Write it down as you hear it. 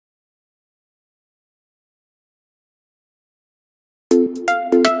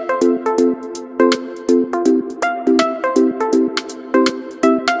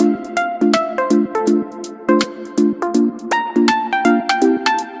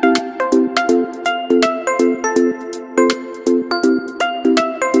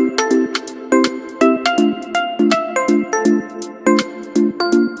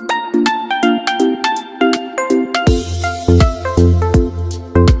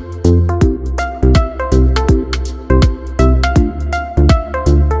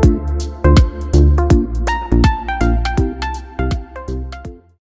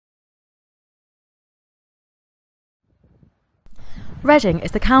Reading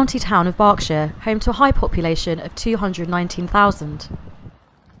is the county town of Berkshire, home to a high population of 219,000.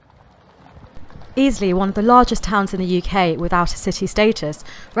 Easily one of the largest towns in the UK without a city status,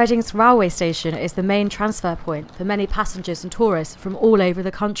 Reading's railway station is the main transfer point for many passengers and tourists from all over the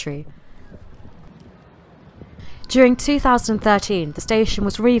country. During 2013, the station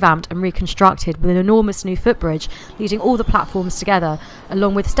was revamped and reconstructed with an enormous new footbridge leading all the platforms together,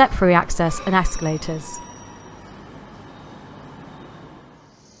 along with step-free access and escalators.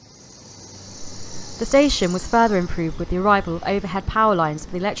 The station was further improved with the arrival of overhead power lines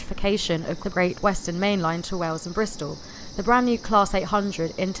for the electrification of the Great Western Main Line to Wales and Bristol. The brand new Class 800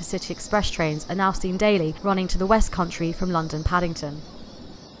 intercity express trains are now seen daily running to the West Country from London Paddington.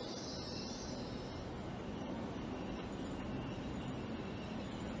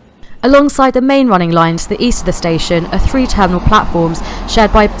 Alongside the main running line to the east of the station are three terminal platforms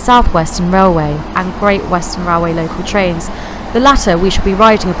shared by South Western Railway and Great Western Railway local trains. The latter we shall be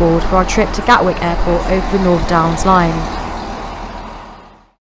riding aboard for our trip to Gatwick Airport over the North Downs line.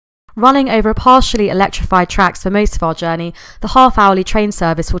 Running over partially electrified tracks for most of our journey, the half-hourly train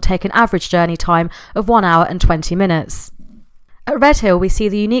service will take an average journey time of 1 hour and 20 minutes. At Redhill we see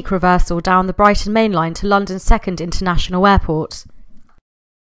the unique reversal down the Brighton Main Line to London's second international airport.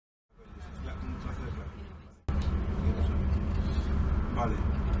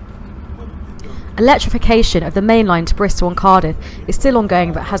 Electrification of the main line to Bristol and Cardiff is still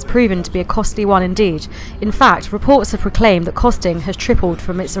ongoing but has proven to be a costly one indeed. In fact, reports have proclaimed that costing has tripled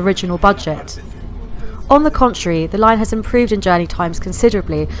from its original budget. On the contrary, the line has improved in journey times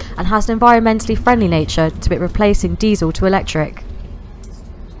considerably and has an environmentally friendly nature to it replacing diesel to electric.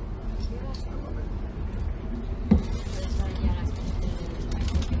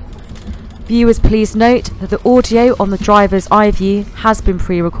 Viewers, please note that the audio on the driver's eye view has been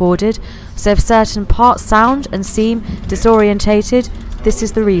pre-recorded, so if certain parts sound and seem disorientated, this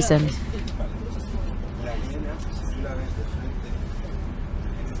is the reason.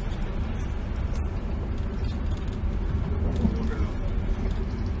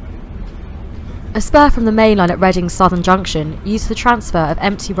 A spur from the main line at Reading's Southern Junction used for the transfer of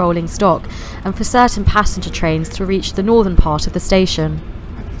empty rolling stock and for certain passenger trains to reach the northern part of the station.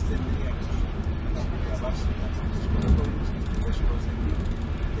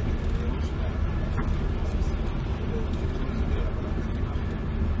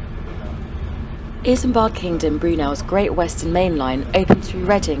 Isambard Kingdom Brunel's Great Western Main Line opened through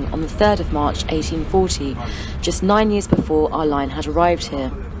Reading on the 3rd of March 1840, just 9 years before our line had arrived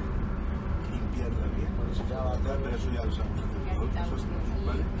here.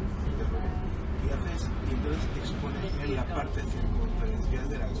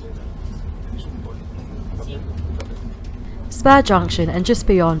 Spur Junction and just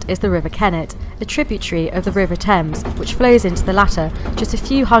beyond is the River Kennet, a tributary of the River Thames, which flows into the latter just a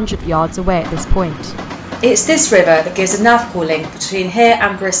few hundred yards away at this point. It's this river that gives a navigable link between here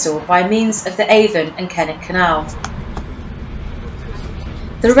and Bristol by means of the Avon and Kennet Canal.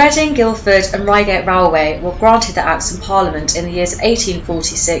 The Reading, Guildford and Reigate Railway were granted the Acts in Parliament in the years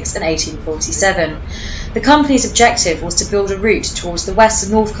 1846 and 1847. The company's objective was to build a route towards the west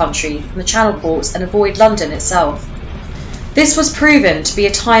and north country from the Channel ports and avoid London itself. This was proven to be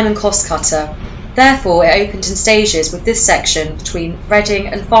a time and cost cutter. Therefore, it opened in stages, with this section between Reading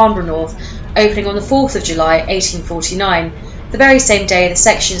and Farnborough North opening on the 4th of July 1849, the very same day the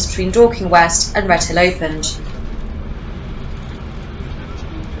sections between Dorking West and Redhill opened.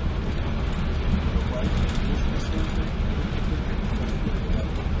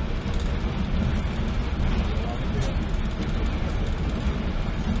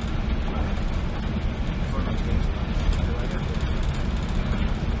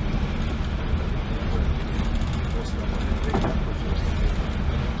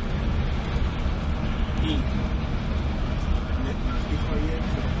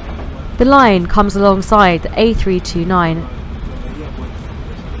 The line comes alongside the A329.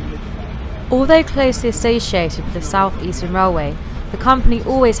 Although closely associated with the South Eastern Railway, the company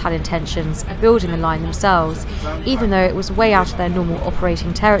always had intentions of building the line themselves, even though it was way out of their normal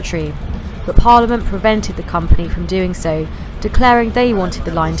operating territory. But Parliament prevented the company from doing so, declaring they wanted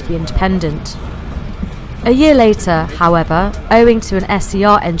the line to be independent. A year later, however, owing to an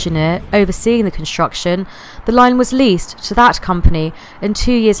SER engineer overseeing the construction, the line was leased to that company, and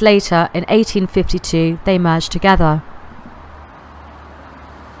 2 years later, in 1852, they merged together.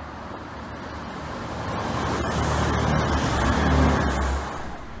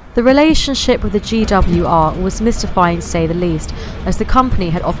 The relationship with the GWR was mystifying to say the least, as the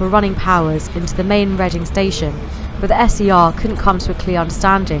company had offered running powers into the main Reading station, but the SER couldn't come to a clear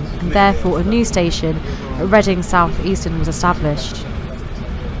understanding, and therefore a new station at Reading South Eastern was established.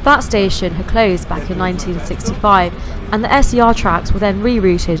 That station had closed back in 1965, and the SER tracks were then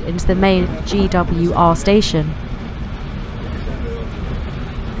rerouted into the main GWR station.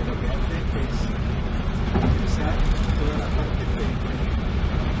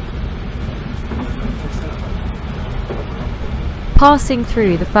 Passing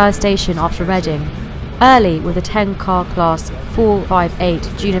through the first station after Reading, early with a 10-car class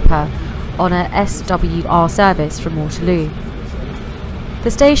 458 Juniper on a SWR service from Waterloo.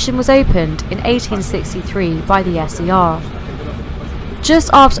 The station was opened in 1863 by the SER.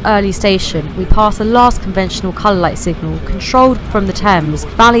 Just after Early Station, we pass the last conventional colour light signal controlled from the Thames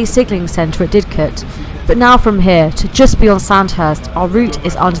Valley Signalling Centre at Didcot, but now from here to just beyond Sandhurst, our route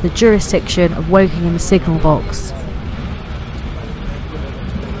is under the jurisdiction of Wokingham Signal Box.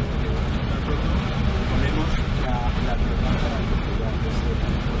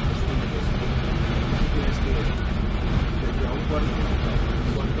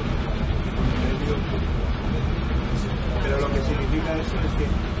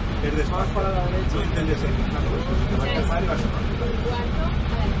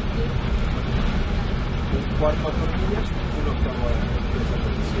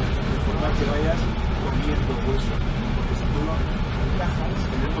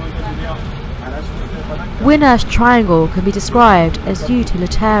 Winner's Triangle can be described as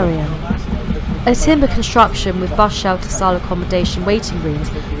utilitarian. A timber construction with bus shelter style accommodation waiting rooms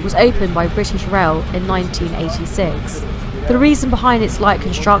was opened by British Rail in 1986. The reason behind its light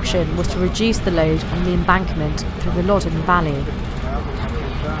construction was to reduce the load on the embankment through the Loddon Valley.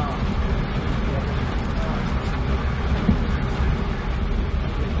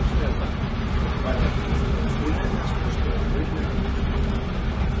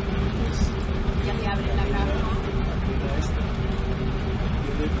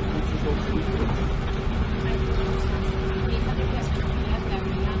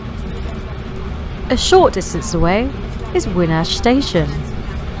 A short distance away is Winnersh Station.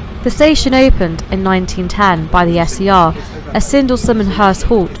 The station opened in 1910 by the SER as Sindlesham and Hurst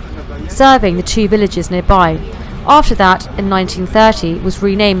Halt, serving the two villages nearby. After that, in 1930, was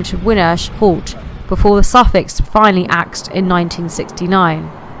renamed to Winnersh Halt, before the suffix finally axed in 1969.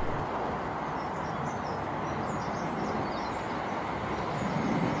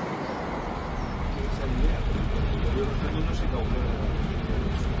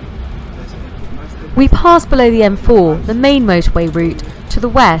 We pass below the M4, the main motorway route to the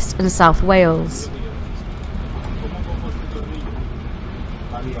west and South Wales.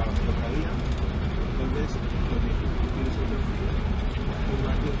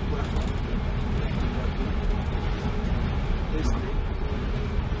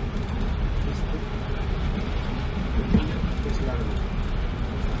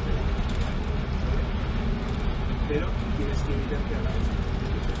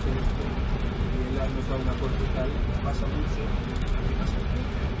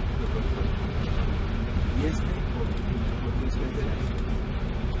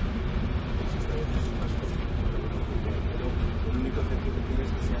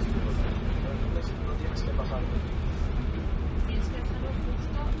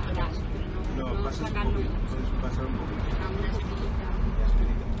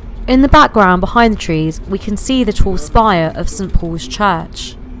 In the background behind the trees we can see the tall spire of St Paul's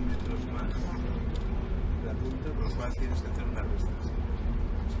Church.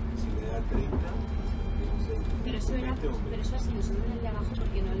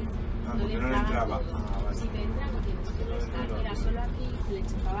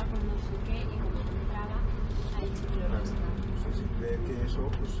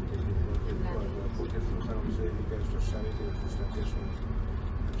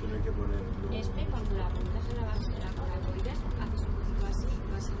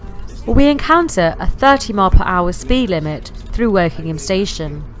 We encounter a 30 mph speed limit through Wokingham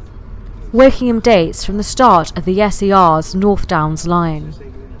Station. Wokingham dates from the start of the SER's North Downs line.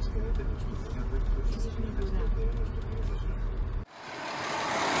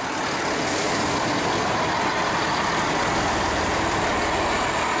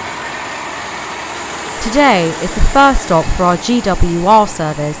 Today is the first stop for our GWR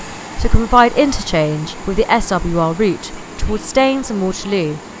service to provide interchange with the SWR route towards Staines and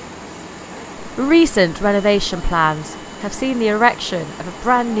Waterloo. Recent renovation plans have seen the erection of a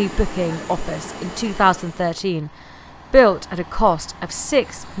brand new booking office in 2013, built at a cost of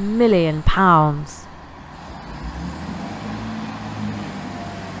 £6 million.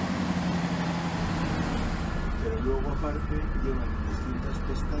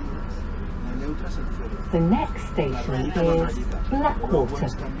 The next station is Blackwater.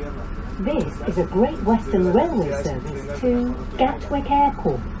 This is a Great Western Railway service to Gatwick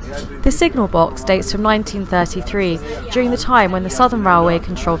Airport. The signal box dates from 1933, during the time when the Southern Railway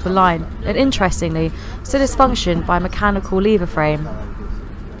controlled the line, and interestingly, still is functioned by a mechanical lever frame.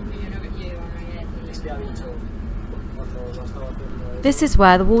 This is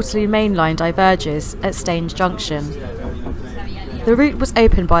where the Waterloo Main Line diverges at Staines Junction. The route was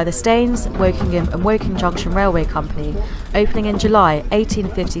opened by the Staines, Wokingham and Woking Junction Railway Company, opening in July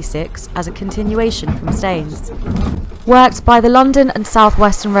 1856 as a continuation from Staines. Worked by the London and South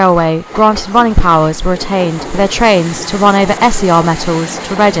Western Railway, granted running powers were retained for their trains to run over SER metals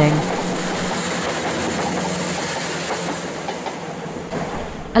to Reading.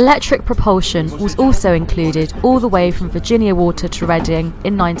 Electric propulsion was also included all the way from Virginia Water to Reading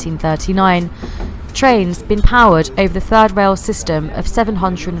in 1939. Trains being powered over the third rail system of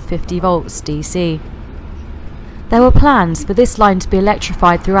 750 volts DC. There were plans for this line to be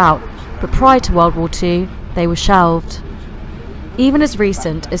electrified throughout, but prior to World War II, they were shelved. Even as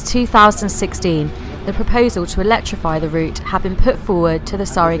recent as 2016, the proposal to electrify the route had been put forward to the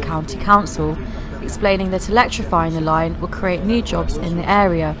Surrey County Council, explaining that electrifying the line will create new jobs in the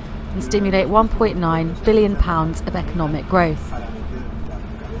area and stimulate £1.9 billion of economic growth.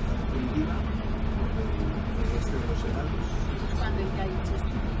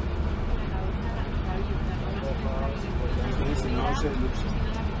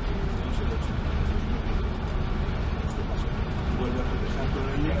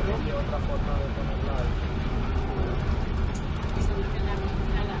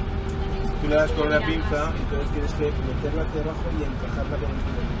 Tú le das con una pinza, entonces tienes que meterla hacia abajo y encajarla con el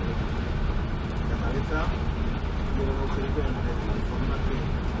filamento. La cabeza tiene un agujerito en el medio, de forma que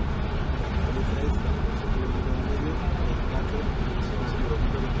la cabeza esta se puede meter en el medio y encaje ese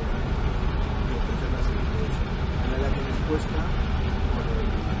globito que queda y ofrecer la siguiente. Ahora la tienes puesta con el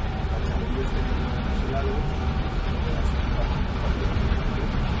cacharrillo este que tiene a su lado,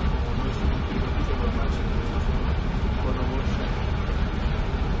 como no es un pilotito normal, sino que es un cono bolsa.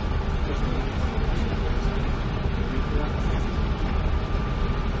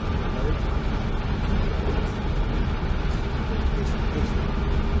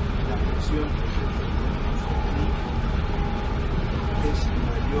 La presión que se aquí es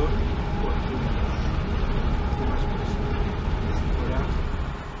mayor por hace más presión que si fuera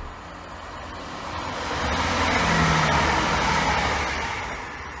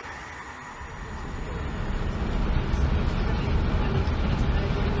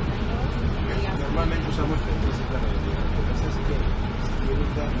normalmente usamos ese plano de vida. Lo que pasa es que si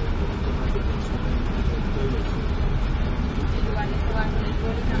quieres darle un poquito más de presión en el suelo,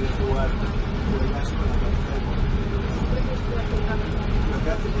 puedes jugar, juegas con la cabeza de portero. Lo que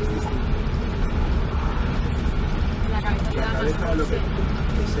hace es distinto. La cabeza lo que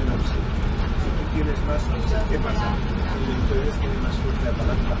es el offset. Si tú tienes más offset, ¿qué pasa? El entonces tiene más fuerza de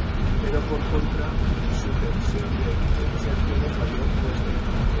palanca, pero por contra su tensión de inserción es mayor, puedes tener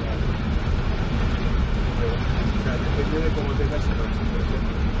más real. Depende de cómo tengas el offset. Por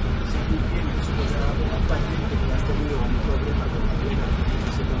ejemplo, si tú tienes un paciente que has tenido un problema con la vena y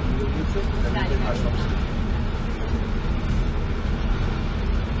se te ha unido mucho, también te más offset.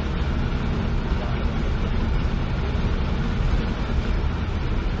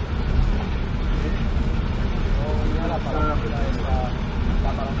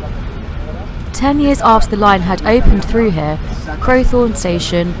 10 years after the line had opened through here, Crowthorne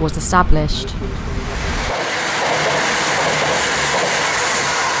Station was established.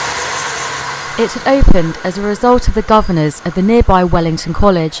 It had opened as a result of the governors of the nearby Wellington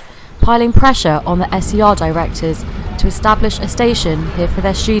College piling pressure on the SER directors to establish a station here for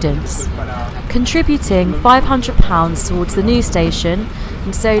their students. Contributing £500 towards the new station,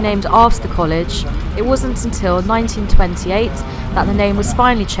 and so named after the college, it wasn't until 1928 that the name was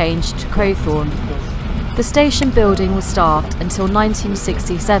finally changed to Crowthorne. The station building was staffed until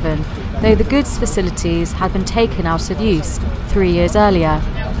 1967, though the goods facilities had been taken out of use 3 years earlier.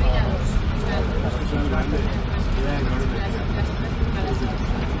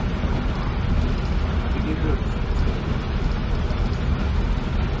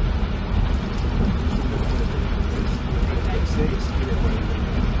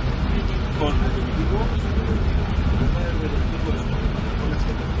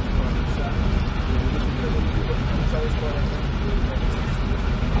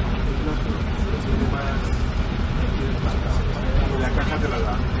 La caja te la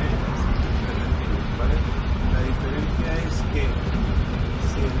da.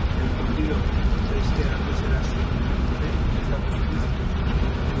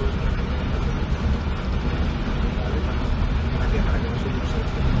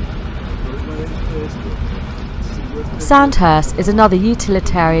 Sandhurst is another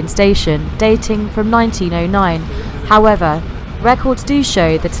utilitarian station dating from 1909. However, records do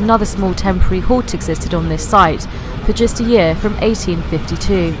show that another small temporary halt existed on this site for just a year from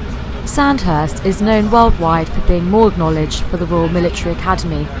 1852. Sandhurst is known worldwide for being more acknowledged for the Royal Military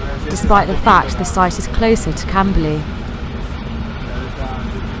Academy, despite the fact the site is closer to Camberley.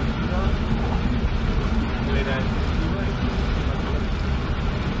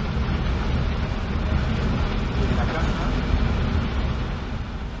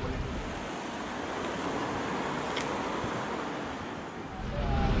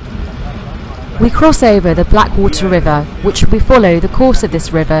 We cross over the Blackwater River, which we follow the course of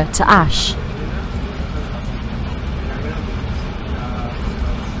this river to Ash.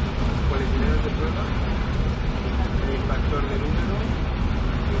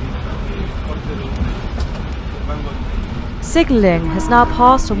 Signalling has now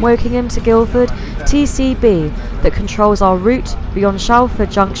passed from Wokingham to Guildford TCB that controls our route beyond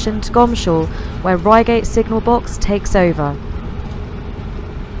Shalford Junction to Gomshall, where Reigate signal box takes over.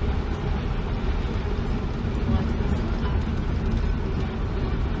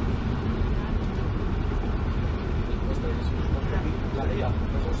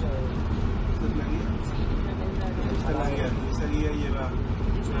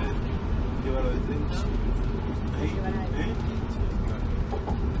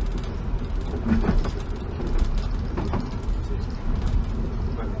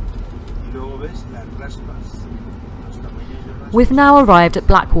 We've now arrived at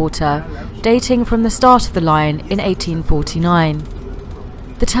Blackwater, dating from the start of the line in 1849.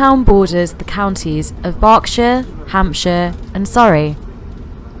 The town borders the counties of Berkshire, Hampshire and Surrey.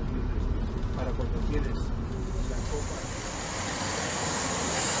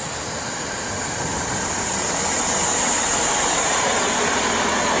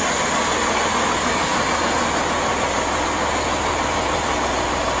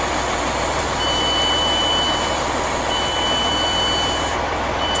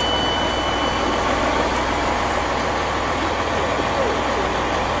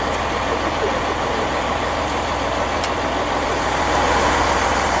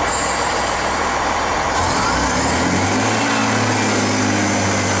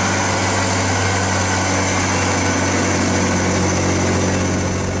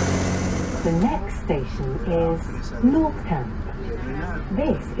 The next station is Northcamp.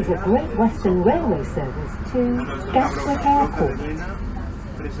 This is a Great Western Railway service to Gatwick Airport.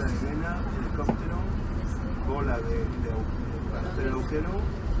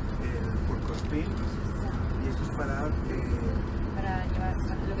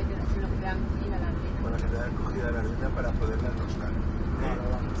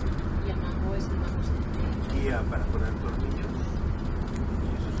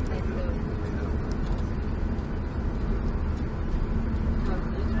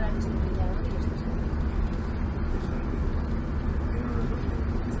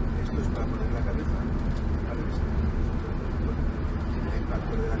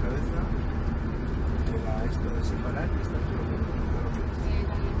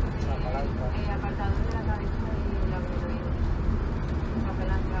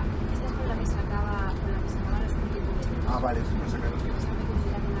 Vale, eso es para sacarlos.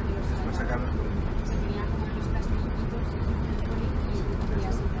 Es para sacarlos.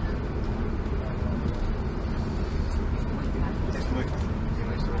 Es muy fácil.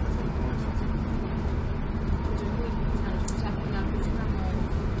 Tiene esto de hacer muy fácil.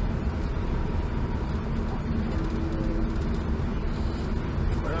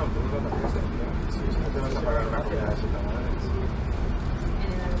 Bueno, tú no lo haces, ¿no? Si no te vas a pagar una fila de puta madre.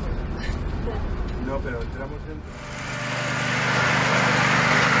 En el aeropuerto. No, pero entramos dentro.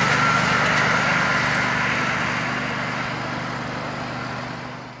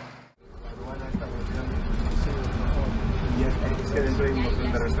 Es que dentro hay un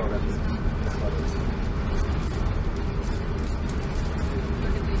montón de restaurantes.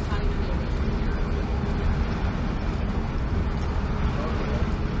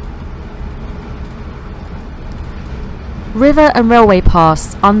 River and railway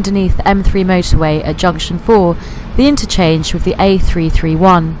pass underneath the M3 motorway at Junction 4, the interchange with the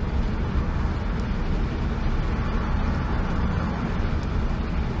A331.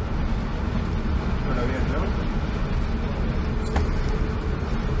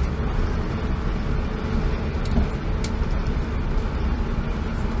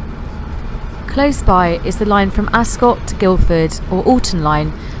 Close by is the line from Ascot to Guildford, or Alton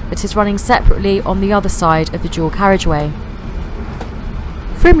line, that is running separately on the other side of the dual carriageway.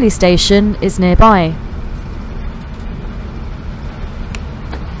 Frimley Station is nearby.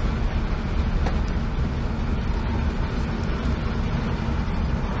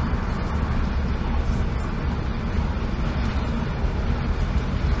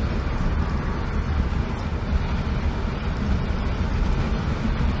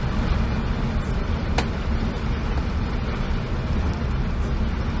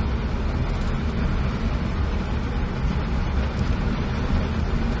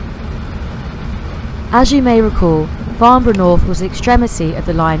 As you may recall, Farnborough North was the extremity of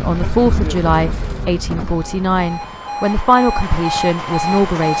the line on the 4th of July 1849, when the final completion was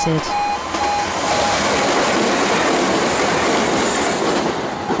inaugurated.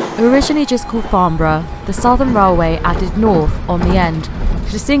 Originally just called Farnborough, the Southern Railway added North on the end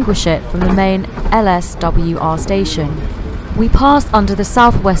to distinguish it from the main LSWR station. We passed under the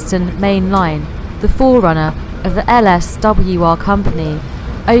South Western Main Line, the forerunner of the LSWR Company,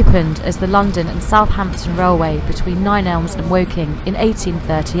 opened as the London and Southampton Railway between Nine Elms and Woking in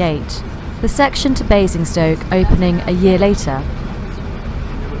 1838, the section to Basingstoke opening a year later.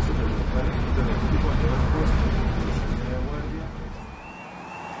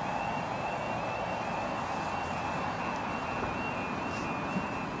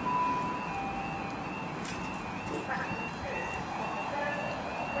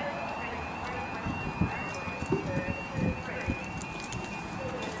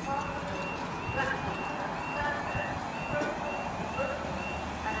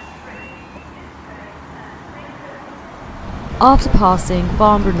 After passing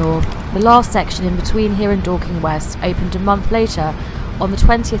Farnborough North, the last section in between here and Dorking West opened a month later on the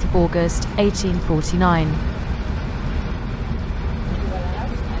 20th of August 1849.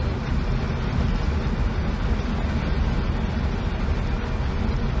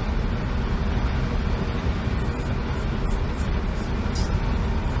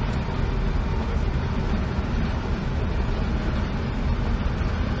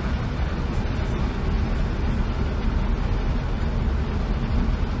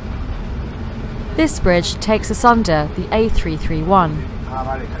 This bridge takes us under the A331.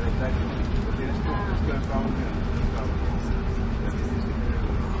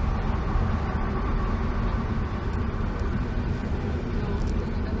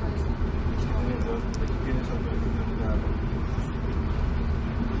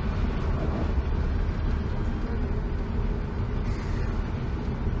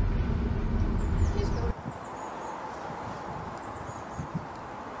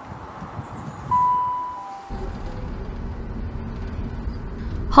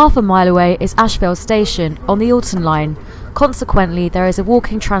 Half a mile away is Ashfield Station on the Alton Line. Consequently, there is a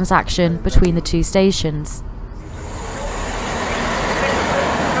walking transaction between the two stations.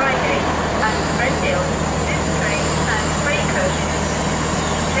 Reigate and Redhill. This train and freight coaches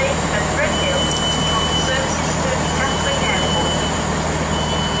take at Redhill on services to Gatwick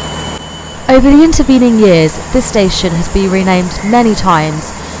Airport. Over the intervening years, this station has been renamed many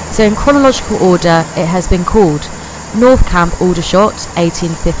times, so in chronological order it has been called North Camp Aldershot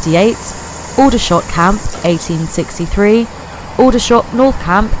 1858, Aldershot Camp 1863, Aldershot North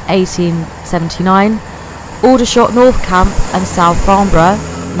Camp 1879, Aldershot North Camp and South Farnborough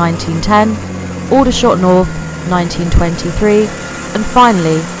 1910, Aldershot North 1923, and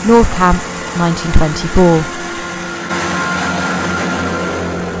finally North Camp 1924.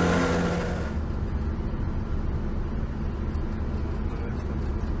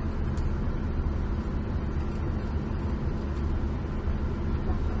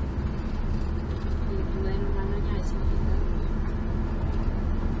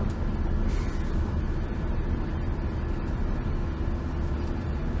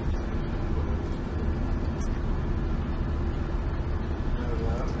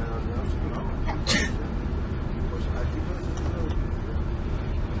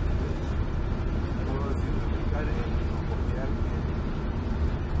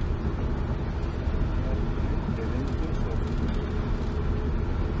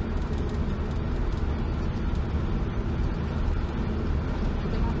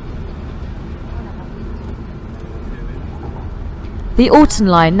 The Alton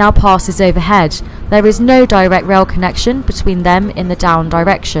Line now passes overhead. There is no direct rail connection between them in the down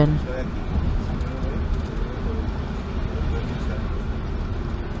direction.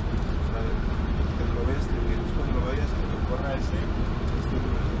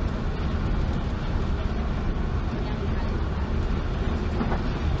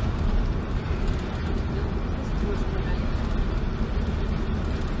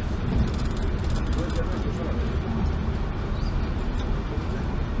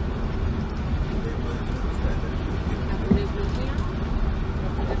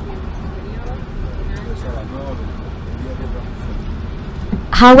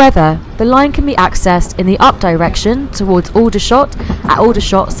 However, the line can be accessed in the up direction towards Aldershot at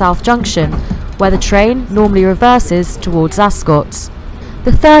Aldershot South Junction, where the train normally reverses towards Ascot.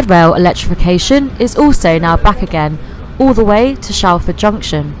 The third rail electrification is also now back again, all the way to Shalford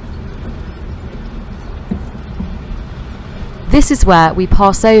Junction. This is where we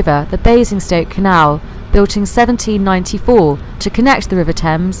pass over the Basingstoke Canal, built in 1794 to connect the River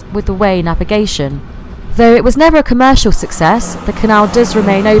Thames with the Way navigation. Though it was never a commercial success, the canal does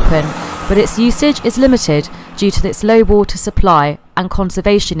remain open, but its usage is limited due to its low water supply and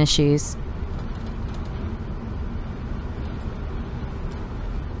conservation issues.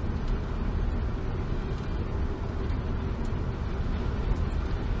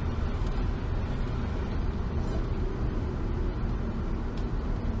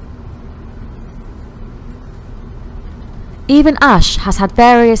 Even Ash has had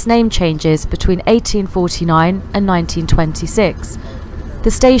various name changes between 1849 and 1926. The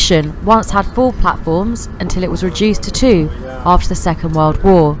station once had 4 platforms until it was reduced to 2 after the Second World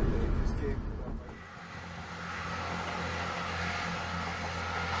War.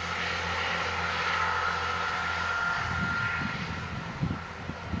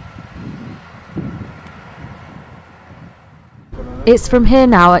 It's from here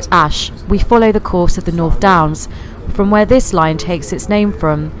now at Ash we follow the course of the North Downs, from where this line takes its name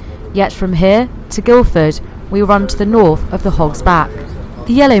from, yet from here to Guildford we run to the north of the Hog's Back.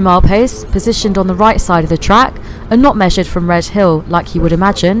 The yellow mileposts, positioned on the right side of the track, are not measured from Redhill like you would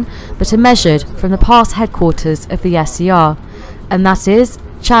imagine, but are measured from the past headquarters of the SCR, and that is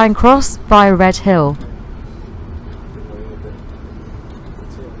Charing Cross via Redhill.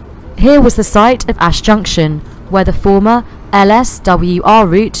 Here was the site of Ash Junction, where the former LSWR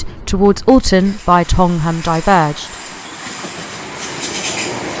route towards Alton via Wokingham diverged.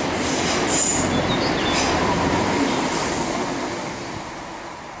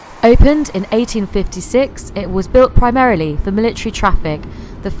 Opened in 1856, it was built primarily for military traffic,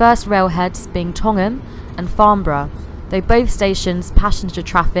 the first railheads being Wokingham and Farnborough, though both stations' passenger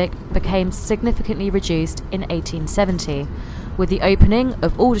traffic became significantly reduced in 1870, with the opening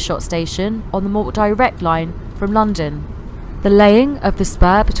of Aldershot Station on the more direct line from London. The laying of the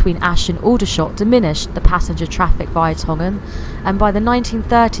spur between Ash and Aldershot diminished the passenger traffic via Wokingham, and by the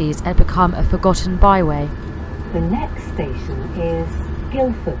 1930s it had become a forgotten byway. The next station is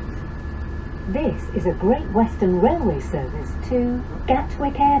Guildford. This is a Great Western Railway service to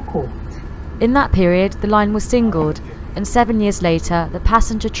Gatwick Airport. In that period, the line was singled, and 7 years later, the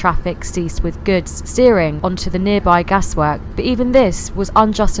passenger traffic ceased with goods steering onto the nearby gaswork, but even this was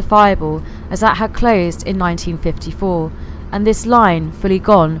unjustifiable as that had closed in 1954, and this line fully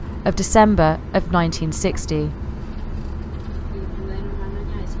gone of December of 1960.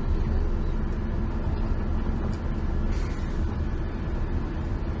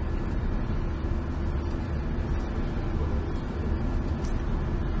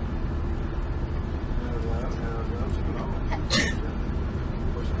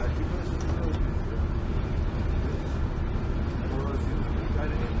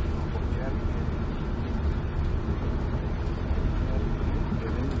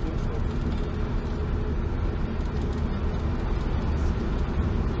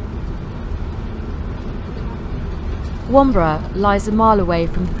 Womburgh lies a mile away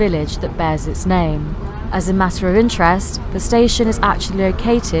from the village that bears its name. As a matter of interest, the station is actually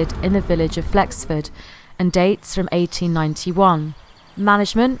located in the village of Flexford and dates from 1891.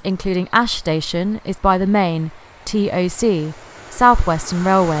 Management, including Ash Station, is by the main TOC, South Western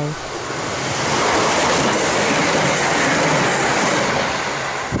Railway.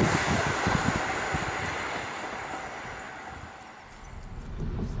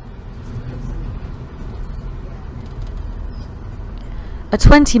 A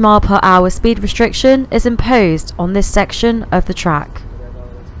 20 mph speed restriction is imposed on this section of the track.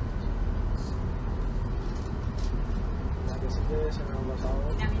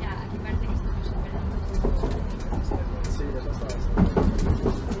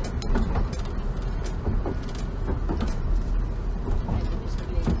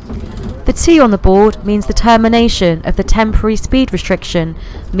 The T on the board means the termination of the temporary speed restriction,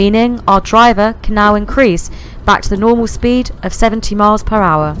 meaning our driver can now increase back to the normal speed of 70 miles per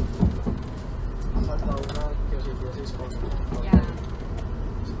hour.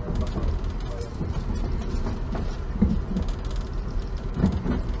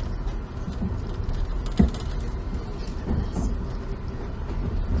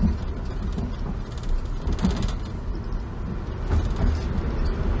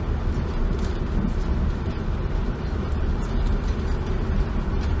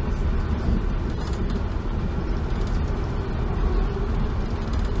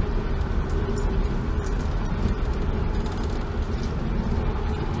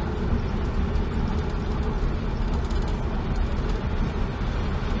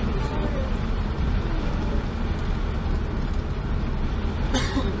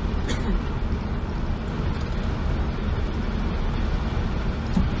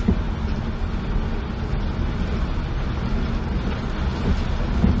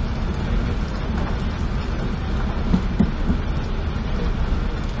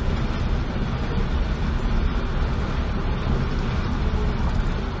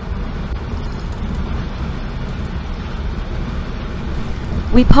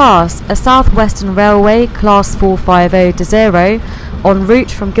 We pass a South Western Railway Class 450-0 en route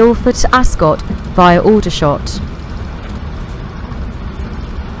from Guildford to Ascot via Aldershot.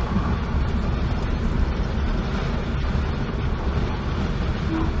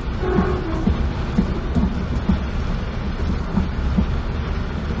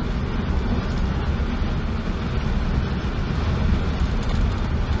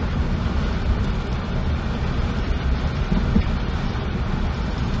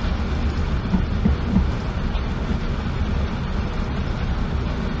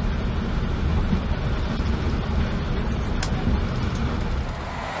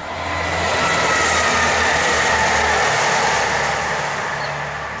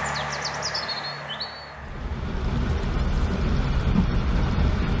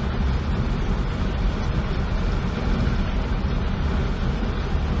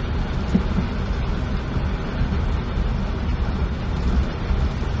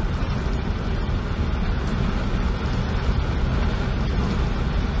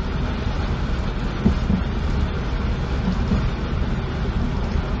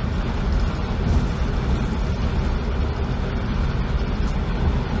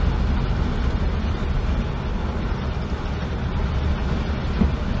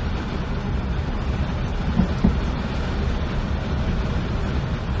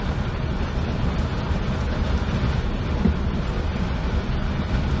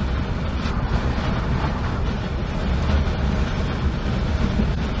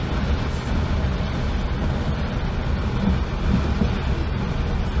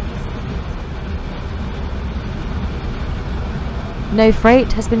 No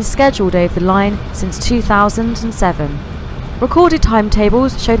freight has been scheduled over the line since 2007. Recorded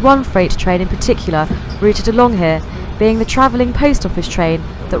timetables showed one freight train in particular routed along here, being the travelling post office train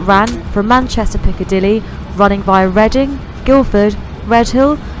that ran from Manchester Piccadilly, running via Reading, Guildford,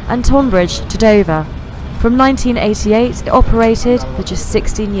 Redhill and Tonbridge to Dover. From 1988 it operated for just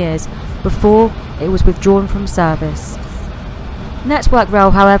 16 years before it was withdrawn from service. Network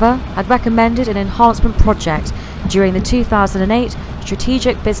Rail, however, had recommended an enhancement project during the 2008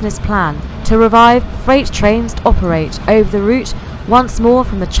 Strategic Business Plan to revive freight trains to operate over the route once more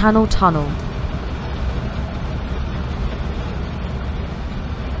from the Channel Tunnel.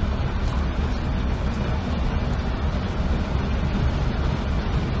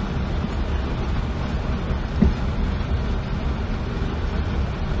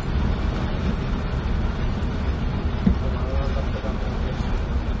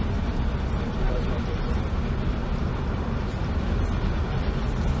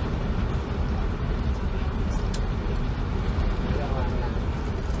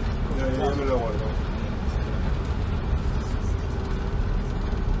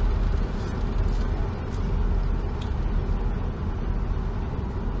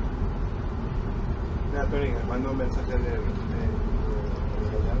 Mando un mensaje de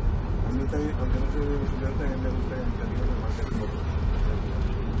a mí también, aunque no soy de musulmán, también me gusta que mis amigos me manden fotos.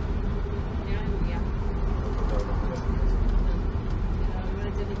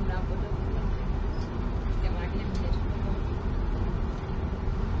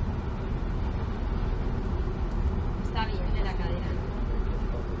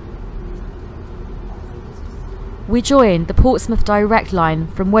 We joined the Portsmouth Direct line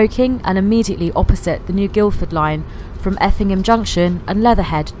from Woking and immediately opposite the new Guildford line from Effingham Junction and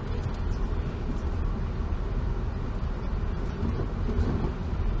Leatherhead.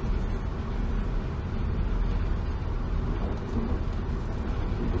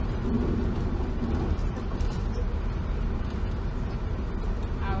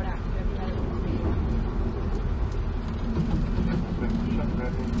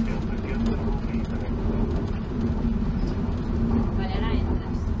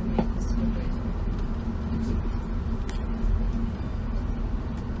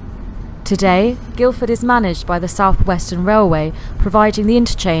 Today, Guildford is managed by the South Western Railway, providing the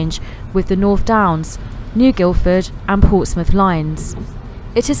interchange with the North Downs, New Guildford and Portsmouth lines.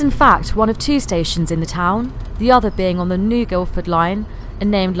 It is in fact one of two stations in the town, the other being on the New Guildford line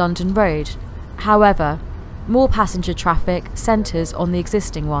and named London Road. However, more passenger traffic centres on the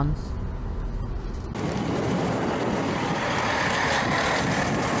existing one.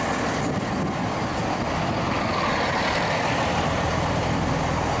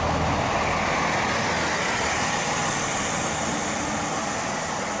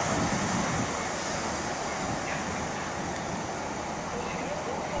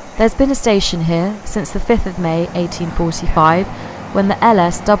 There's been a station here since the 5th of May 1845 when the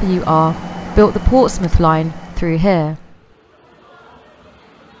LSWR built the Portsmouth line through here.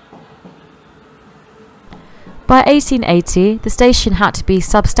 By 1880, the station had to be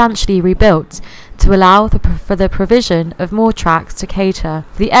substantially rebuilt to allow for the provision of more tracks to cater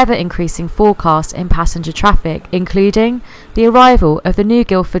for the ever-increasing forecast in passenger traffic, including the arrival of the new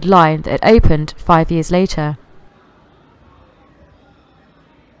Guildford line that opened 5 years later.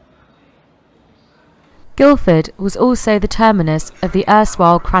 Guildford was also the terminus of the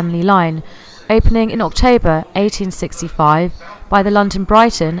erstwhile Cranley line, opening in October 1865 by the London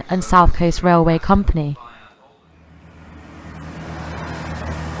Brighton and South Coast Railway Company.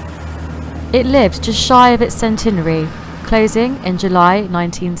 It lived just shy of its centenary, closing in July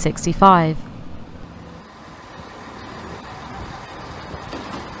 1965.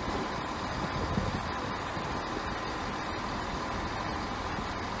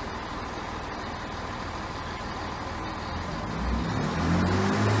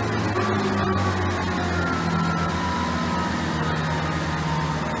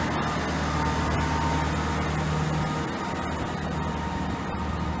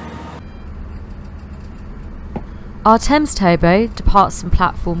 Our Thames towboat departs from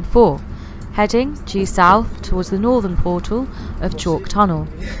platform 4, heading due south towards the northern portal of Chalk Tunnel.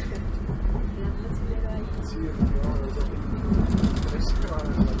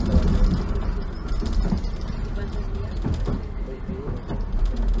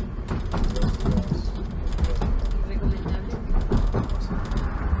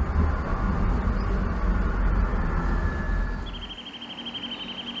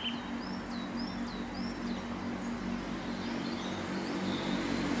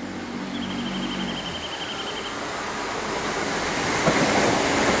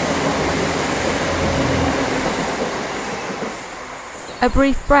 A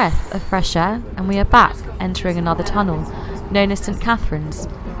brief breath of fresh air and we are back entering another tunnel, known as St Catherine's.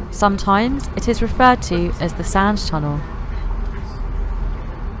 Sometimes it is referred to as the Sand Tunnel.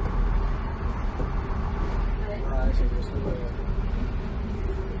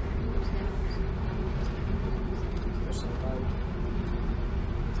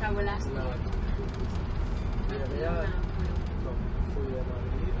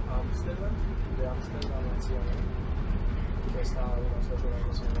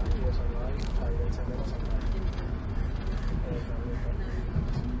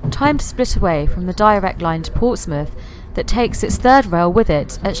 Time to split away from the direct line to Portsmouth that takes its third rail with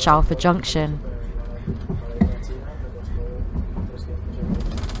it at Shalford Junction.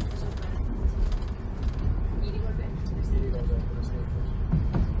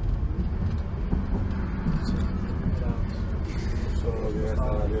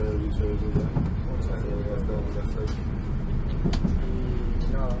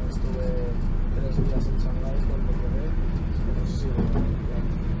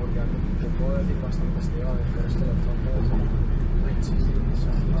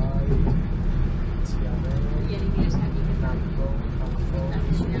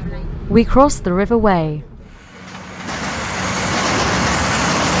 We cross the River Wey.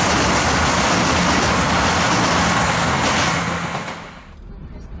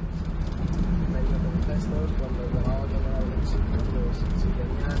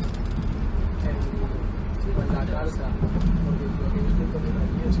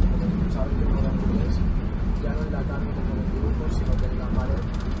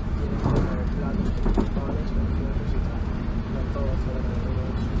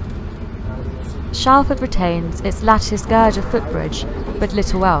 Shalford retains its lattice girder footbridge, but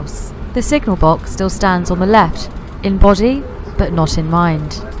little else. The signal box still stands on the left, in body, but not in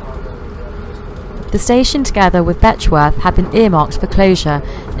mind. The station, together with Betchworth, had been earmarked for closure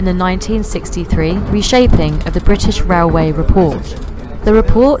in the 1963 reshaping of the British Railway Report. The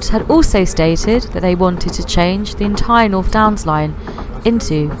report had also stated that they wanted to change the entire North Downs line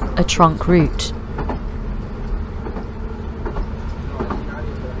into a trunk route.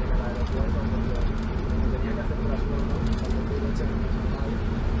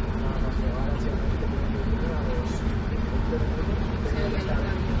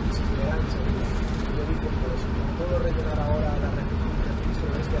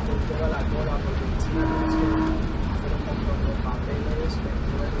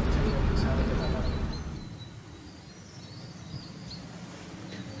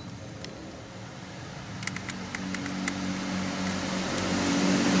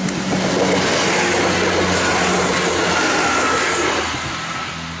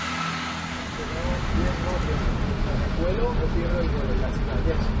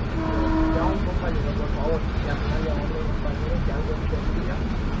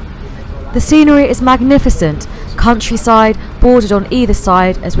 The scenery is magnificent, countryside bordered on either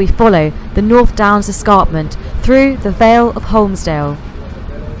side as we follow the North Downs escarpment through the Vale of Holmesdale.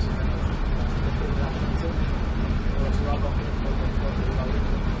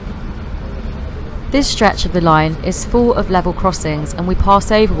 This stretch of the line is full of level crossings and we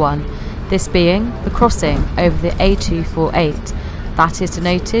pass over one, this being the crossing over the A248, that is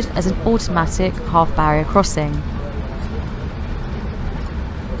denoted as an automatic half-barrier crossing.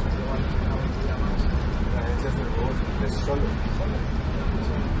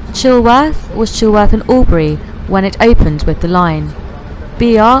 Chilworth was Chilworth and Albury when it opened with the line.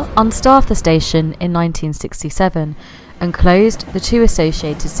 BR unstaffed the station in 1967 and closed the two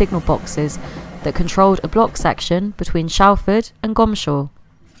associated signal boxes that controlled a block section between Shalford and Gomshall.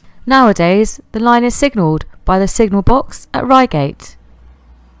 Nowadays, the line is signalled by the signal box at Reigate.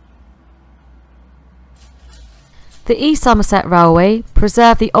 The East Somerset Railway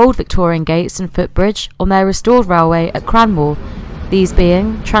preserved the old Victorian gates and footbridge on their restored railway at Cranmore, these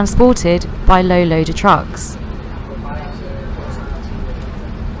being transported by low-loader trucks.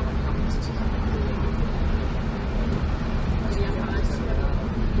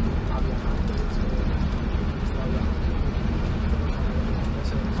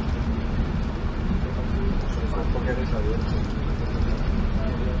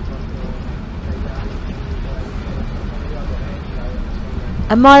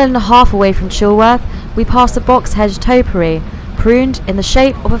 A mile and a half away from Chilworth, we pass a box-hedged topiary, pruned in the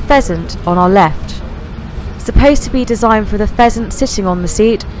shape of a pheasant on our left. Supposed to be designed for the pheasant sitting on the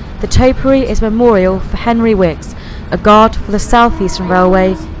seat, the topiary is memorial for Henry Wicks, a guard for the South Eastern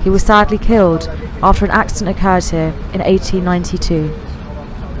Railway who was sadly killed after an accident occurred here in 1892.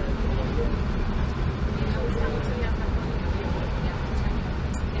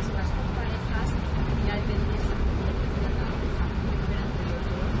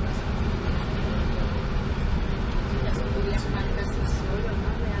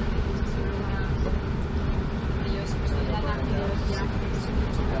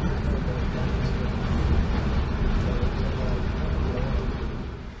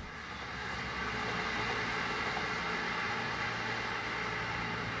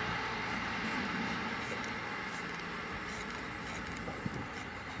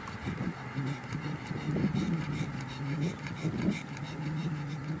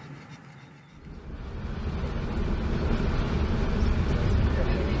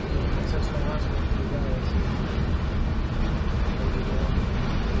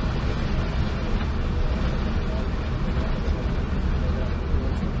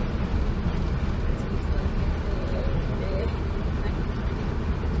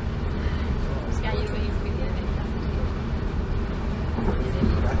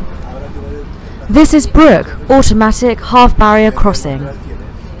 This is Brook automatic half-barrier crossing.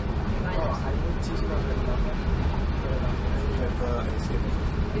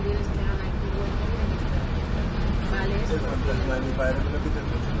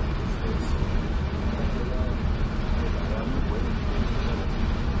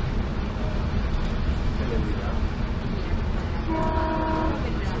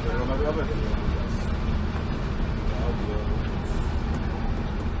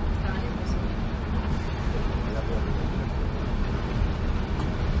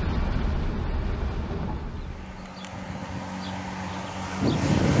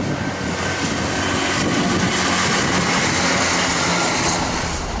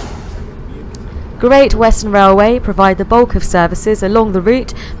 Great Western Railway provide the bulk of services along the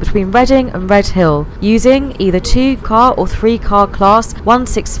route between Reading and Redhill, using either 2-car or 3-car class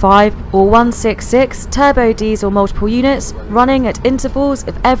 165 or 166 turbo diesel multiple units running at intervals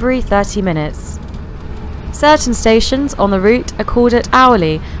of every 30 minutes. Certain stations on the route are called at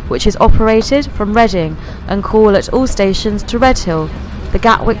hourly, which is operated from Reading, and call at all stations to Redhill. The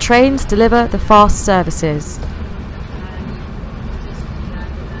Gatwick trains deliver the fast services.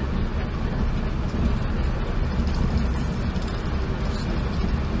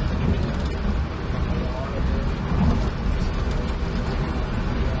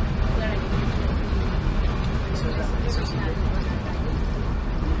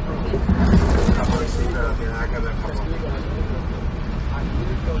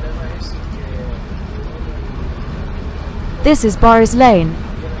 This is Borris Lane.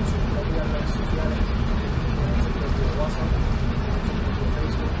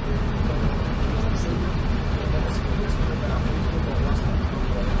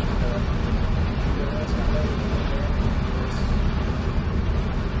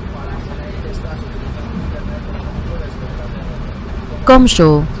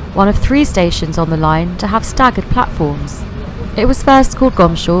 Gomshall, one of 3 stations on the line to have staggered platforms. It was first called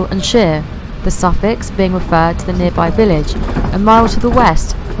Gomshall and Sheer, the suffix being referred to the nearby village, a mile to the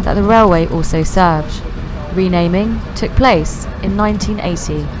west, that the railway also served. Renaming took place in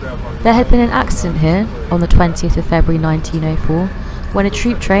 1980. There had been an accident here on the 20th of February 1904 when a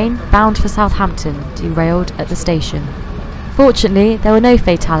troop train bound for Southampton derailed at the station. Fortunately, there were no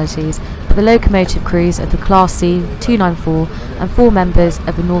fatalities, but the locomotive crews of the Class C 294 and 4 members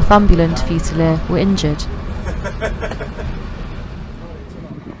of the Northumberland Fusilier were injured.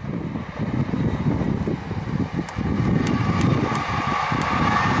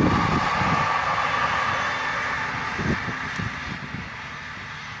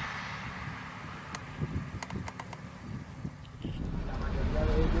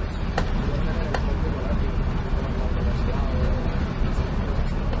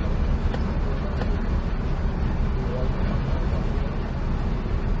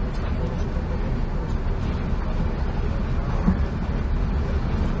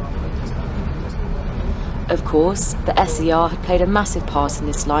 Of course, the SER had played a massive part in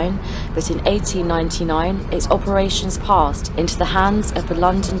this line, but in 1899 its operations passed into the hands of the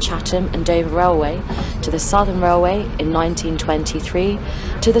London, Chatham and Dover Railway, to the Southern Railway in 1923,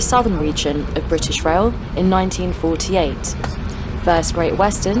 to the Southern Region of British Rail in 1948, first Great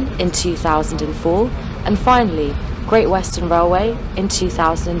Western in 2004, and finally Great Western Railway in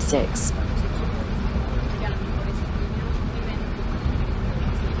 2006.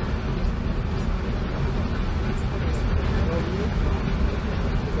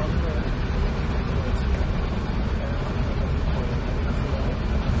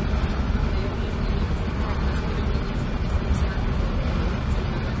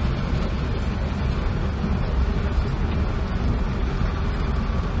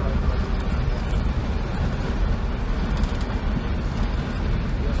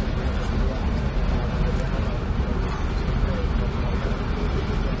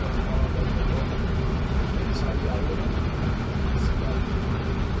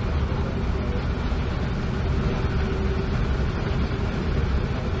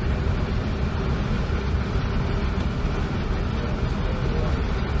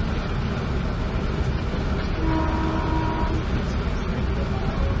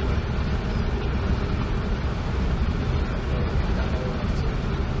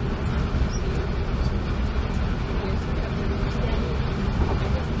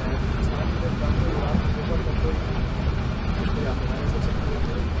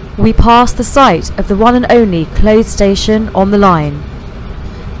 We passed the site of the one and only closed station on the line.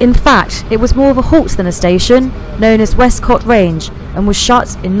 In fact, it was more of a halt than a station, known as Westcott Range, and was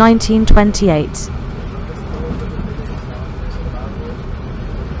shut in 1928.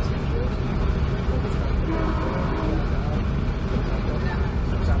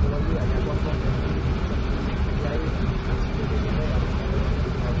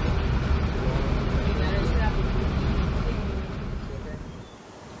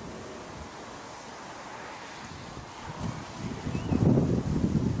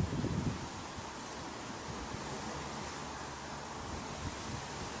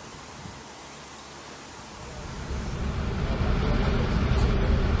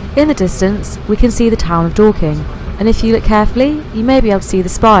 In the distance, we can see the town of Dorking, and if you look carefully, you may be able to see the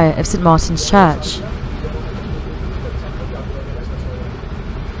spire of St Martin's Church.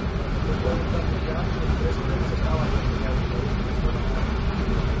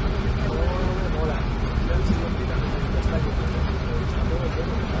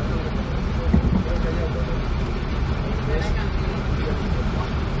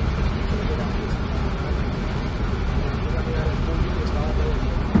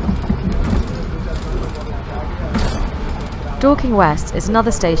 Dorking West is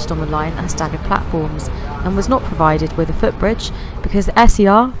another station on the line that has staggered platforms and was not provided with a footbridge because the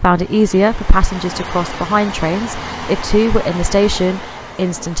SER found it easier for passengers to cross behind trains if two were in the station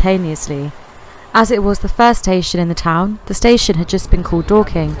instantaneously. As it was the first station in the town, the station had just been called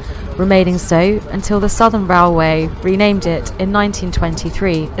Dorking, remaining so until the Southern Railway renamed it in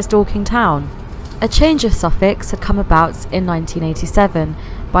 1923 as Dorking Town. A change of suffix had come about in 1987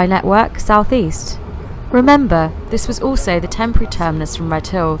 by Network South East. Remember, this was also the temporary terminus from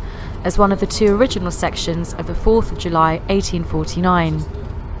Redhill, as one of the two original sections of the 4th of July 1849.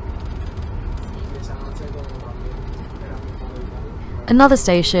 Another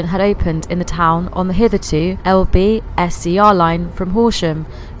station had opened in the town on the hitherto LB SCR line from Horsham,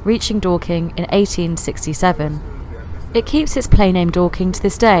 reaching Dorking in 1867. It keeps its plain name Dorking to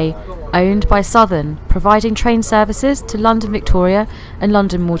this day, owned by Southern, providing train services to London Victoria and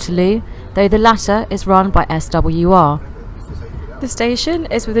London Waterloo, though the latter is run by SWR. The station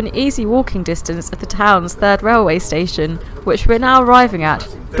is within easy walking distance of the town's third railway station, which we're now arriving at,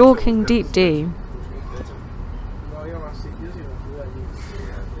 Dorking Deepdene.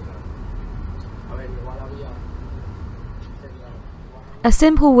 A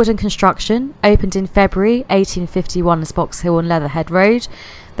simple wooden construction opened in February 1851 as Box Hill and Leatherhead Road,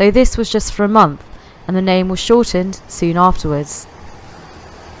 though this was just for a month, and the name was shortened soon afterwards.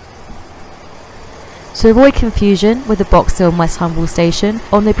 To avoid confusion with the Box Hill and West Humble station,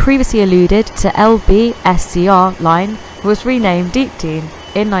 on the previously alluded to LB SCR line was renamed Deepdene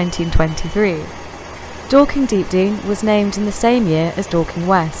in 1923. Dorking Deepdene was named in the same year as Dorking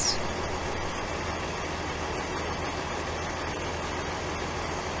West.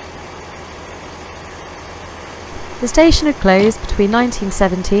 The station had closed between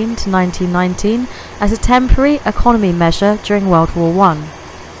 1917 to 1919 as a temporary economy measure during World War I.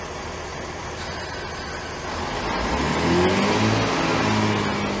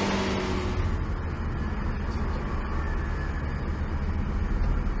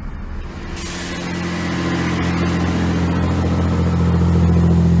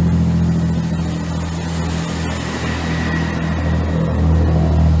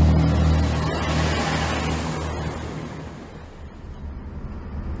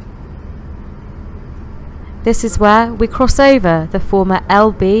 This is where we cross over the former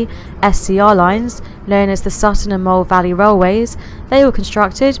LB SCR lines, known as the Sutton and Mole Valley Railways. They were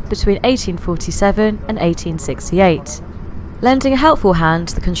constructed between 1847 and 1868. Lending a helpful hand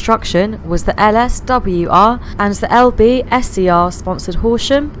to the construction was the LSWR and the LB SCR sponsored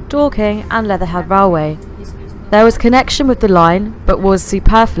Horsham, Dorking and Leatherhead Railway. There was connection with the line but was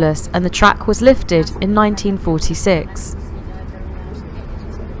superfluous, and the track was lifted in 1946.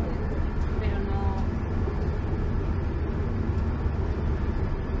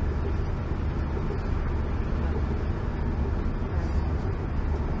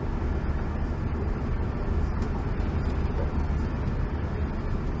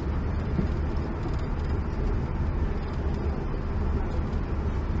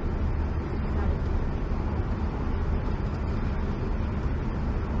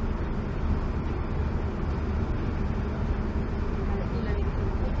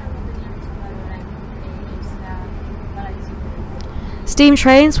 Steam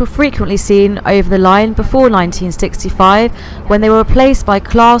trains were frequently seen over the line before 1965, when they were replaced by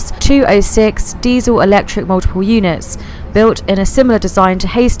Class 206 diesel-electric multiple units, built in a similar design to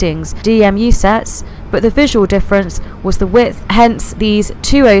Hastings' DMU sets, but the visual difference was the width, hence these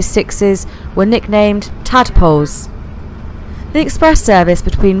 206s were nicknamed tadpoles. The express service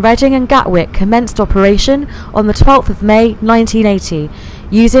between Reading and Gatwick commenced operation on the 12th of May 1980,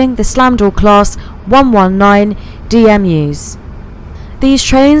 using the Slamdor Class 119 DMUs. These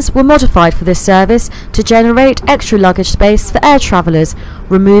trains were modified for this service to generate extra luggage space for air travellers,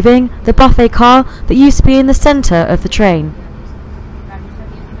 removing the buffet car that used to be in the centre of the train.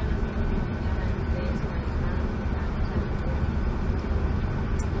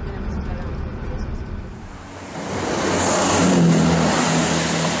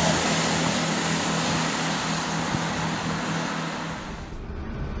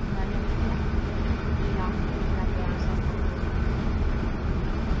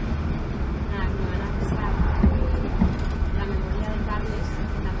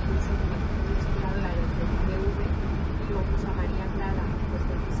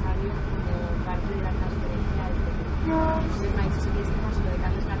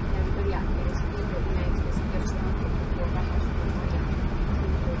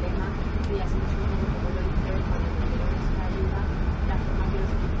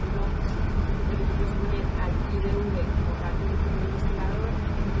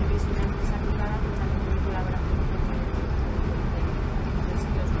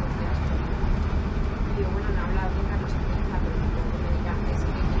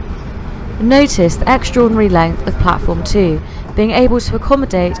 Notice the extraordinary length of Platform 2, being able to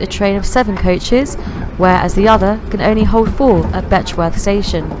accommodate a train of 7 coaches, whereas the other can only hold 4 at Betchworth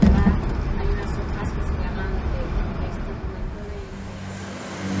Station.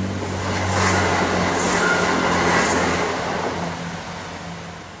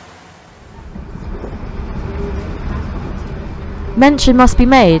 Mention must be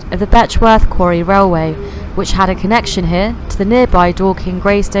made of the Betchworth Quarry Railway, which had a connection here to the nearby Dorking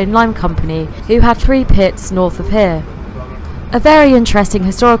Greystone Lime Company, who had 3 pits north of here. A very interesting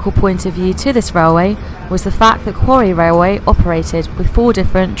historical point of view to this railway was the fact that Quarry Railway operated with 4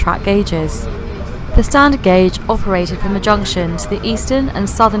 different track gauges. The standard gauge operated from the junction to the eastern and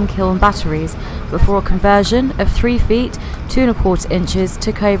southern kiln batteries before a conversion of 3 feet 2 1/4 inches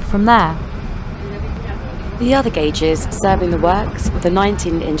took over from there. The other gauges serving the works with a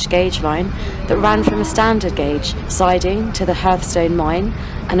 19-inch gauge line that ran from a standard gauge siding to the Hearthstone mine,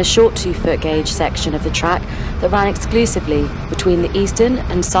 and a short 2-foot gauge section of the track that ran exclusively between the eastern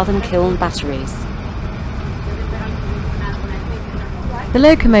and southern kiln batteries. The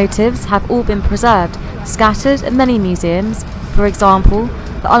locomotives have all been preserved, scattered at many museums. For example,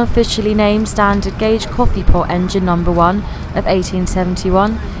 the unofficially named standard gauge coffee pot engine No. 1 of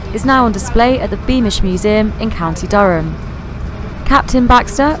 1871 is now on display at the Beamish Museum in County Durham. Captain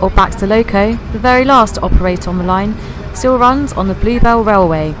Baxter, or Baxter Loco, the very last to operate on the line, still runs on the Bluebell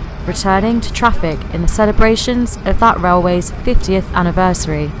Railway, returning to traffic in the celebrations of that railway's 50th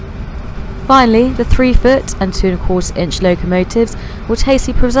anniversary. Finally, the 3-foot and 2¼ locomotives were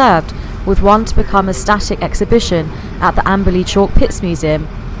tastefully preserved, with one to become a static exhibition at the Amberley Chalk Pits Museum,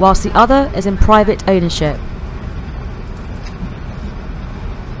 whilst the other is in private ownership.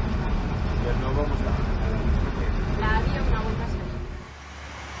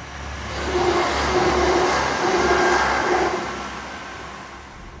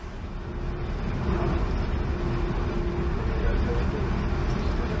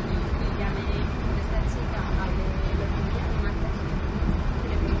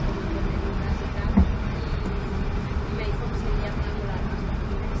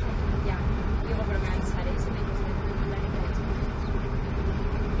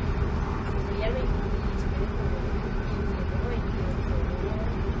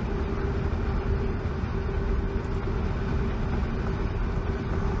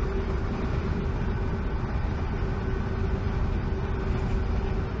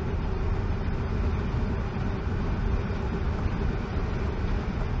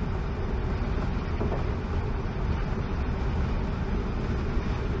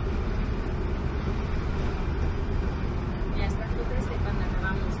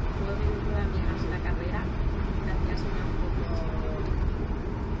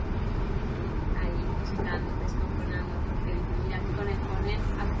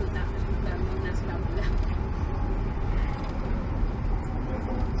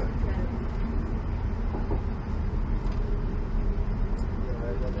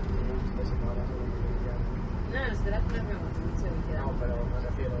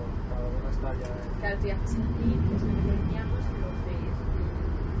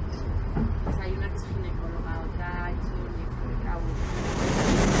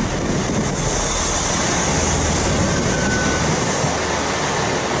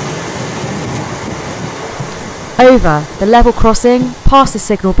 Over the level crossing, past the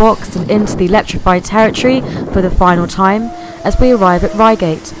signal box and into the electrified territory for the final time as we arrive at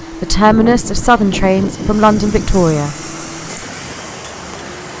Reigate, the terminus of southern trains from London Victoria.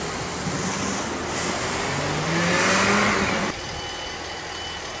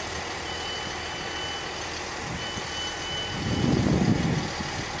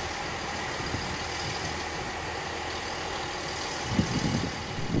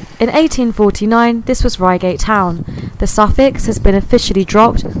 In 1849, this was Reigate town. The suffix has been officially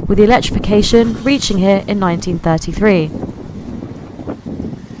dropped, with the electrification reaching here in 1933.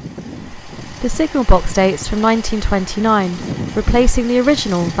 The signal box dates from 1929, replacing the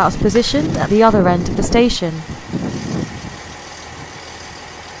original that was positioned at the other end of the station.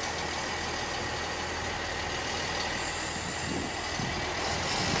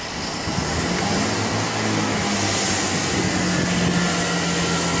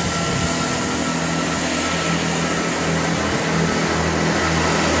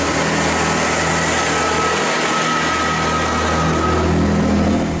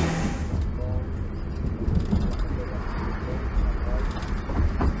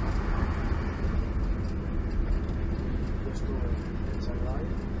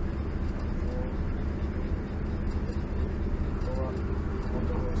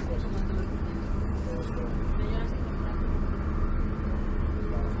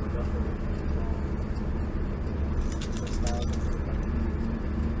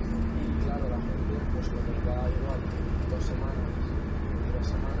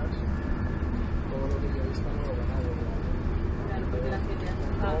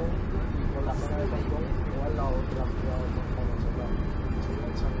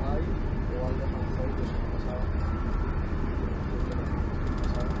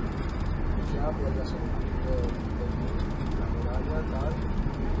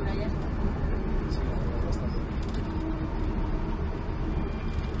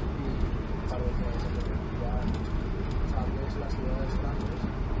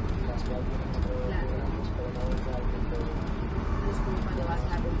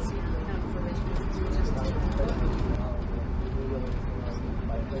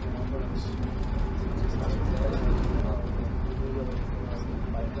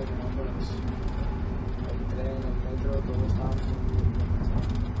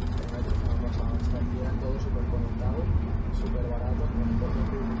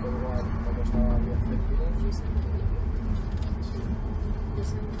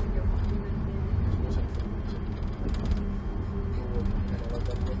 muy sencillo. Tú en el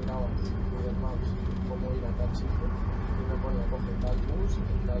hotel te mirabas Google Maps cómo ir a tal sitio y me ponía coge tal bus,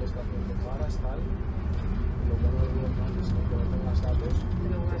 en tal estación de paras, tal. Y lo bueno de Google Maps es que aunque no tengas datos,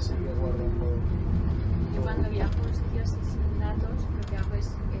 te sigue guardando. Yo cuando viajo a sitios sin datos, lo que hago es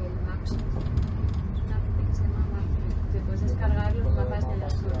el Maps. Es una app que se llama Maps. Te puedes descargar los mapas de la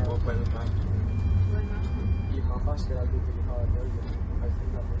zona. Open Maps. Google Maps, ¿no? Y mapas que era el que utilizaba yo y ahí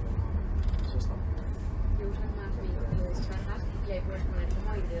está también. Eso está muy bien. Yo uso el Maps, lo descargas y ahí puedes poner cómo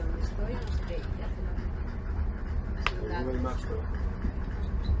ir de dónde estoy, no sé qué, y te hace la ruta. Sin datos. Google Maps, pero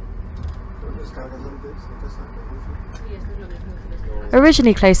lo descargas antes, Y esto es lo mismo que descargas.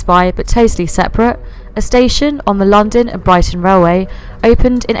 Originally close by but totally separate, a station on the London and Brighton Railway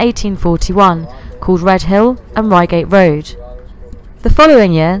opened in 1841 called Redhill and Reigate Road. The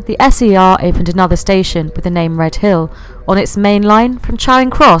following year, the SER opened another station with the name Redhill on its main line from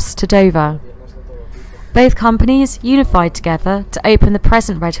Charing Cross to Dover. Both companies unified together to open the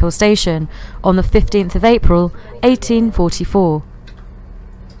present Redhill station on the 15th of April 1844.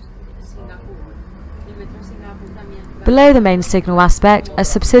 Below the main signal aspect, a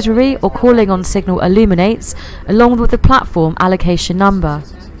subsidiary or calling on signal illuminates along with the platform allocation number.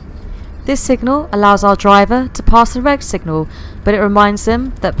 This signal allows our driver to pass a red signal, but it reminds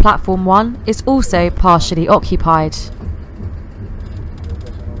them that platform 1 is also partially occupied.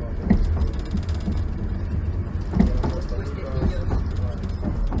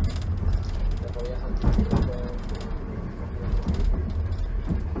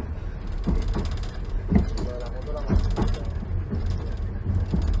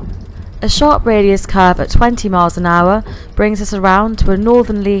 A sharp radius curve at 20 miles an hour brings us around to a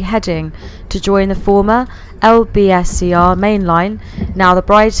northerly heading to join the former LBSCR main line, now the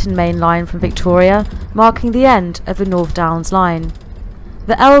Brighton main line from Victoria, marking the end of the North Downs line.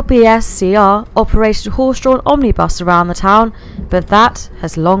 The LBSCR operated a horse-drawn omnibus around the town, but that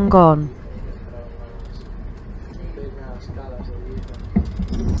has long gone.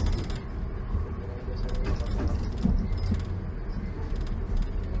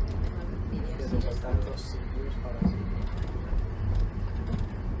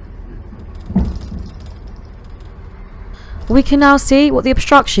 We can now see what the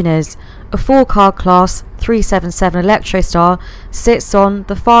obstruction is. A 4-car class 377 Electrostar sits on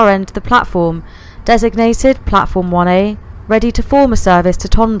the far end of the platform, designated Platform 1A, ready to form a service to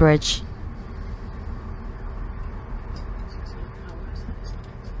Tonbridge.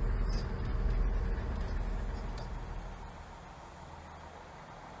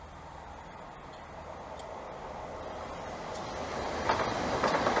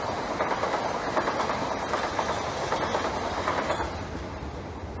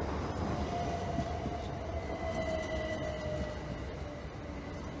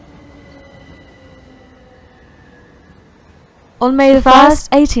 On May 1st,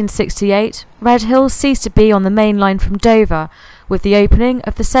 1868, Redhill ceased to be on the main line from Dover, with the opening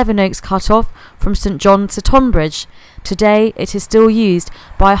of the Sevenoaks cut-off from St John's to Tonbridge. Today it is still used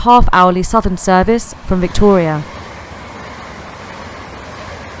by a half-hourly southern service from Victoria.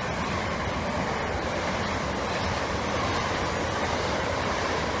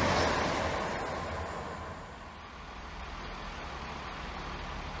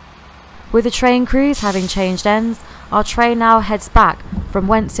 With the train crews having changed ends, our train now heads back from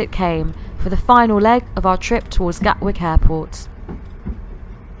whence it came for the final leg of our trip towards Gatwick Airport.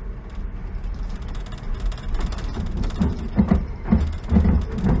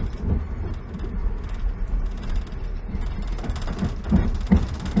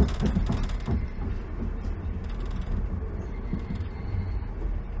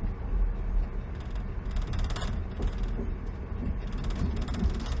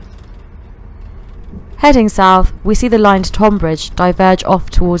 Heading south, we see the line to Tonbridge diverge off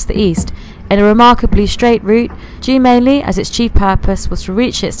towards the east in a remarkably straight route, due mainly as its chief purpose was to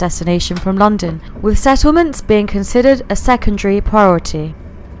reach its destination from London, with settlements being considered a secondary priority.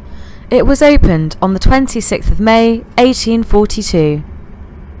 It was opened on the 26th of May, 1842.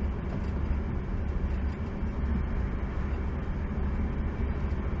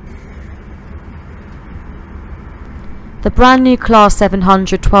 The brand new Class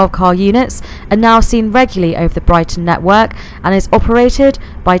 700 12-car units are now seen regularly over the Brighton network and is operated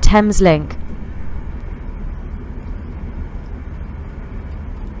by Thames Link.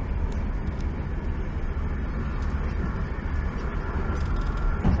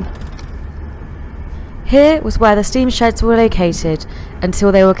 Here was where the steam sheds were located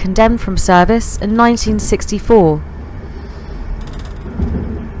until they were condemned from service in 1964.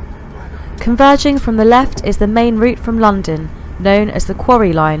 Converging from the left is the main route from London, known as the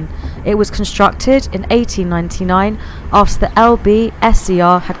Quarry Line. It was constructed in 1899 after the LB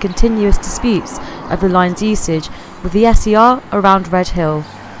SCR had continuous disputes of the line's usage with the SER around Redhill.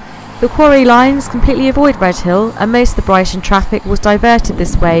 The quarry lines completely avoid Redhill and most of the Brighton traffic was diverted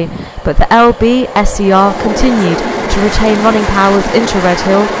this way, but the LB SER continued to retain running powers into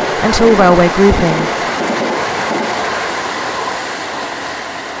Redhill until railway grouping.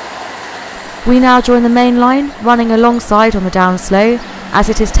 We now join the main line, running alongside on the down slow, as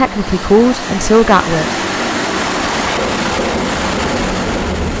it is technically called, until Gatwick.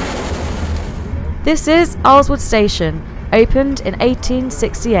 This is Alresford Station, opened in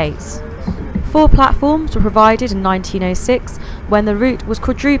 1868. 4 platforms were provided in 1906 when the route was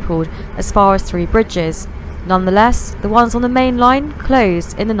quadrupled as far as 3 bridges. Nonetheless, the ones on the main line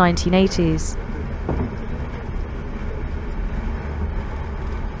closed in the 1980s.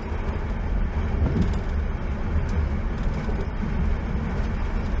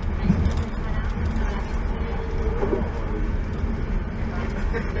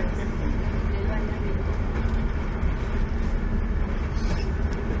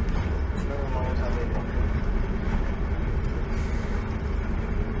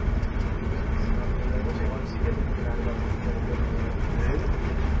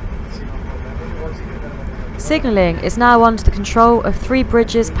 Signalling is now under the control of 3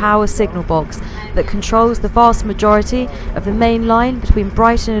 Bridges Power Signal Box that controls the vast majority of the main line between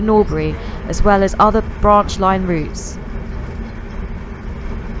Brighton and Albury, as well as other branch line routes.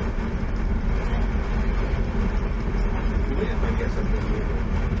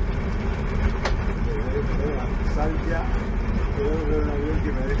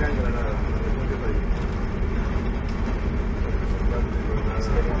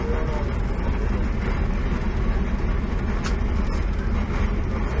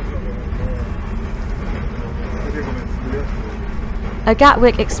 A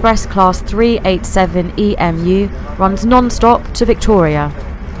Gatwick Express Class 387 EMU runs non-stop to Victoria.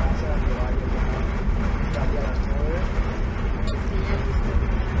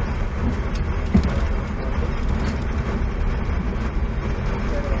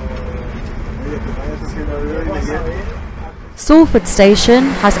 Salford Station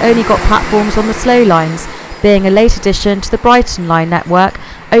has only got platforms on the slow lines, being a late addition to the Brighton Line network,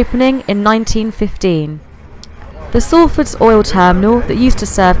 opening in 1915. The Salford's oil terminal that used to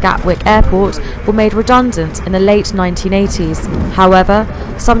serve Gatwick Airport were made redundant in the late 1980s. However,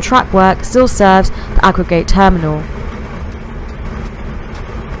 some track work still serves the aggregate terminal.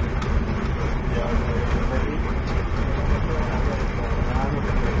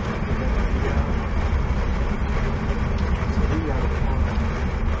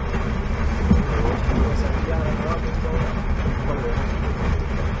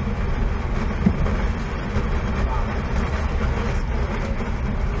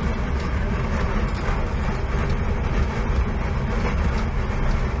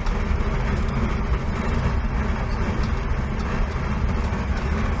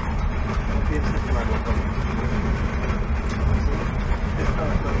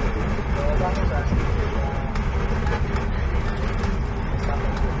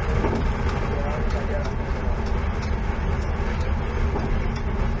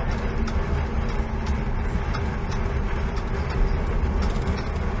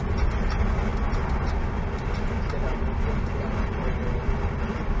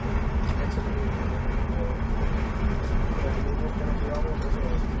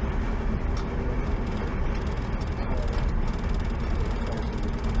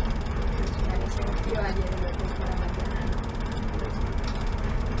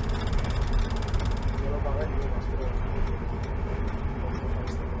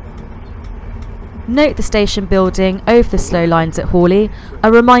 Note the station building over the slow lines at Hawley,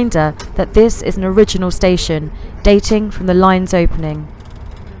 a reminder that this is an original station, dating from the line's opening.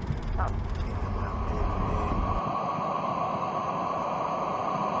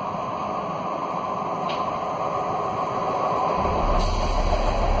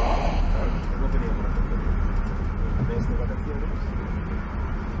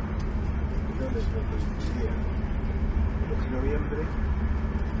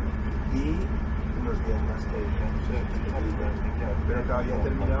 Pero todavía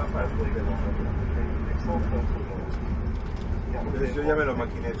terminaba para poder verlo. Entonces yo ya me lo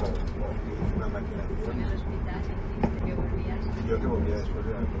maquiné todo. Una maquinación. Yo que volvía después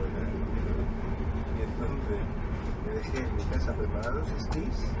de la prueba. Y entonces me dejé en mi casa preparados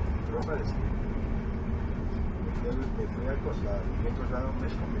esquís, ropa de esquí. Me fui a Coslada, y en Coslada un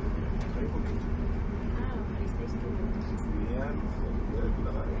mes conmigo. Fui a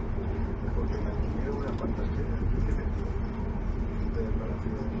la madre, porque me alquilé una pantalla.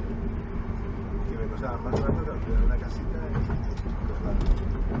 sea, más rato que alquilar una casita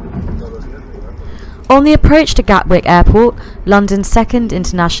y todos los días me iba con On the approach to Gatwick Airport, London's second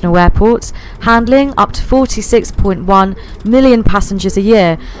international airport, handling up to 46.1 million passengers a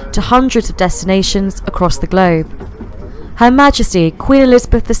year to hundreds of destinations across the globe. Her Majesty Queen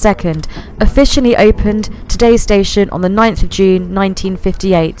Elizabeth II officially opened today's station on the 9th of June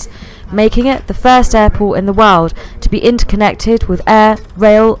 1958, making it the first airport in the world to be interconnected with air,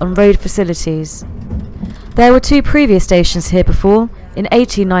 rail and road facilities. There were two previous stations here before, in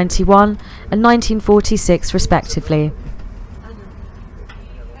 1891 and 1946 respectively.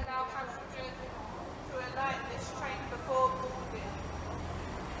 Allow passengers to alight this train before boarding.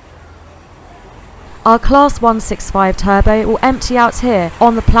 Our Class 165 Turbo will empty out here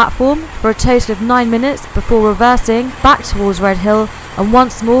on the platform for a total of 9 minutes before reversing back towards Redhill and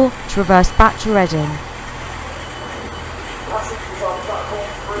once more to reverse back to Reading. Passengers on platform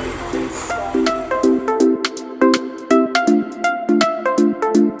 3, please stand